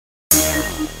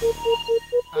Let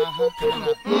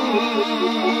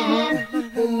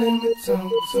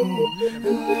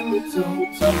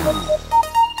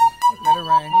it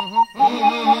rain.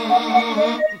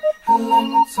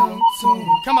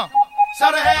 Come on. So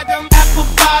they had them apple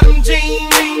bottom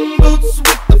jean boots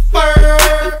with the fur.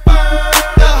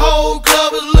 The whole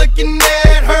club was looking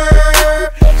at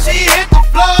her. She hit the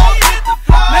floor.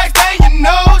 Next thing you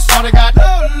know, so they got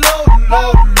low.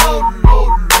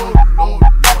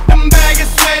 Them baggy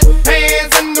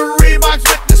sweatpants and the Reeboks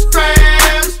with the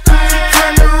straps. She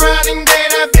turned around and gave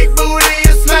that big booty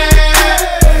a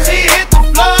slam. She hit the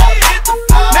floor.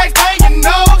 Next thing you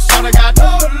know, so they got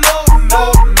low.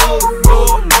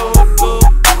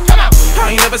 I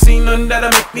ain't never seen nothing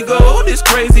that'll make me go this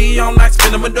crazy all night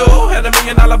spinning my dough. Had $1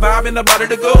 million vibe in the body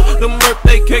to go. Them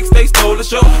birthday cakes, they stole the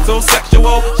show. So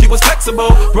sexual, she was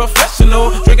flexible,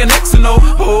 professional, drinking Xano.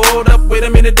 Hold up, wait a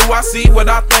minute, do I see what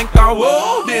I think I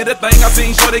will? Did a thing I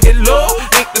seen, sure they get low.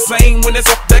 Ain't the same when it's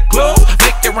up that close.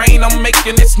 Make it rain, I'm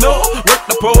making it snow. Work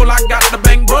the pole, I got the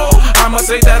bang bro. I must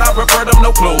say that I prefer them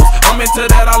no clothes. I'm into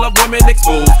that, I love women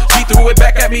exposed. She threw it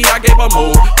back at me, I gave her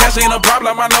more. Cash ain't a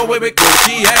problem, I know where it goes.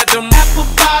 She had them apple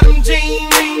bottom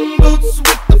jean boots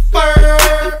with the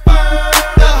fur.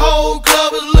 The whole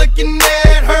club was looking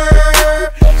at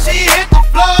her. She hit the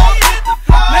floor.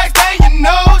 Next thing you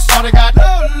know, so they got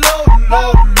low.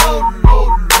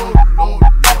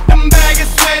 Them baggy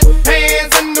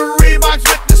sweatpants and the Reeboks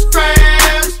with the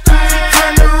straps. She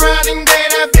turned around and gave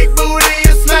that big booty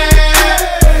a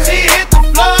slam. She hit the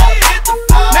floor.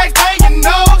 Next thing you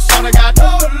know, so they got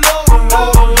low.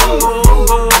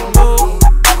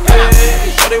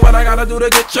 What I gotta do to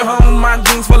get you home? My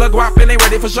jeans full of guap and they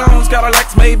ready for shows. Got a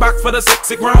Lex Maybach for the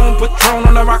sexy grown. Patron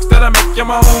on the rocks that'll make you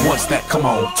moan. 1 stack, come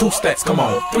on. 2 stacks, come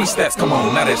on. 3 stacks, come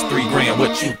on. Now that's 3 grand.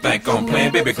 What you think I'm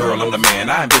playing? Baby girl, I'm the man.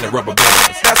 I ain't been in rubber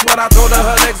bands. That's what I told her.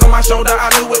 Her legs on my shoulder. I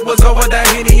knew it was over. That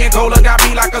Henny and Cola got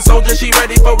me like a soldier. She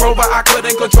ready for Rover. I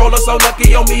couldn't control her. So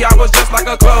lucky on me, I was just like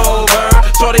a clover.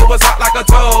 Shorty was hot like a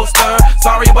toaster.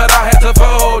 Sorry, but I had to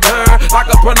fold her like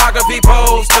a pornography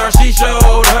poster. She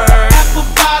showed her apple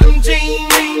bottom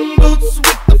jean boots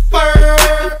with the fur.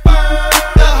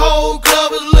 The whole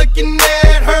club was looking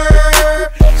at her.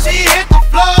 She hit the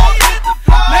floor.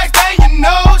 Next thing you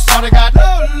know, so they got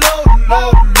low.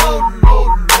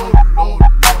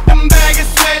 Them baggy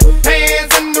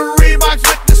sweatpants and the Reeboks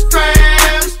with the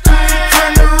straps.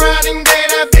 Turned around and gave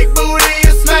that big booty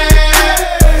a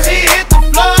slam. She hit the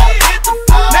floor.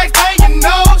 Next thing you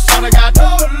know, so they got low.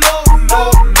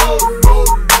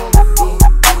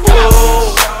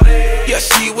 Yeah,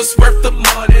 she was worth the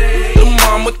money. The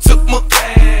mama took my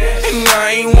cash, and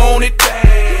I ain't want it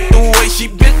back. The way she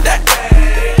bit that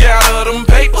ass, got her them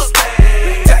papers,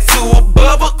 tattoo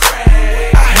above her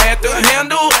crack. I had to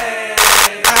handle it.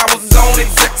 I was on it,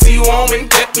 sexy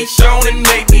woman, kept me showing and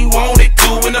made me want it.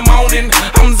 2 in the morning,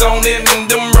 I'm zoning,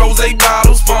 and them rose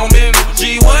bottles foaming.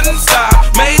 She wouldn't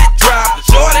stop, made it drop.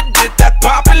 Shorty did that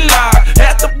poppin' lock,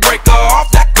 had to break her off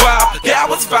that guap. Yeah,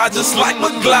 I was fine just like my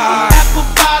Glide.